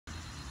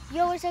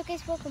Yo, what's up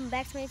guys, welcome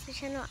back to my YouTube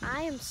channel.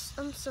 I'm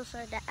so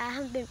sorry that I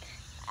haven't been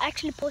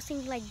actually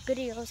posting like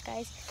videos,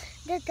 guys.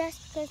 That's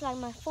because like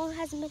my phone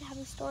hasn't been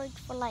having storage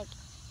for like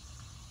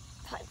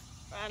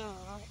I don't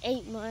know,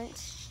 8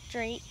 months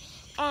straight,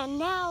 and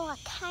now I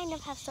kind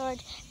of have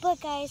storage. But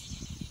guys,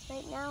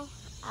 right now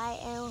I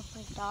am with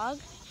my dog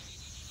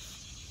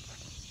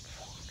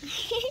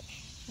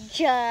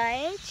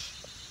Judge,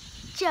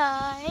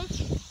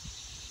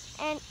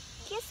 and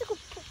he has to go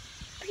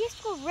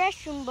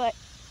restroom, but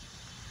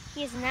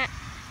he's not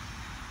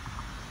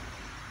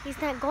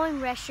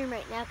going restroom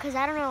right now because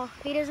I don't know,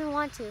 he doesn't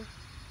want to.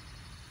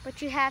 But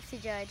you have to,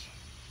 Judge.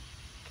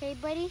 Okay,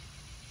 buddy?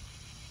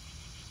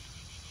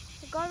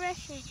 Go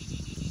restroom.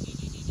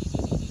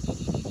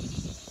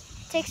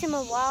 Takes him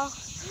a while.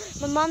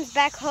 My mom's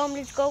back home.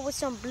 Let's go with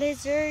some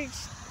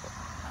blizzards.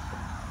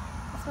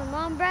 That's my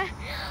mom, bruh.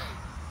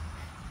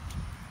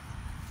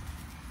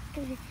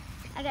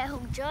 I got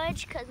home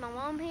Judge because my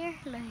mom here.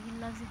 Look, he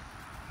loves it.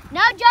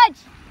 No, Judge!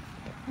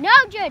 No,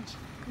 Judge!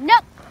 No!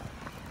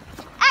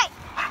 Hey!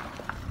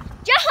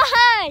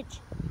 Judge!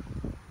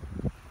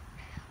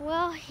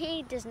 Well,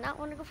 he does not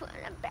want to go for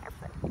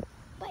barefoot.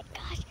 But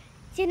gosh,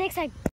 see you next time.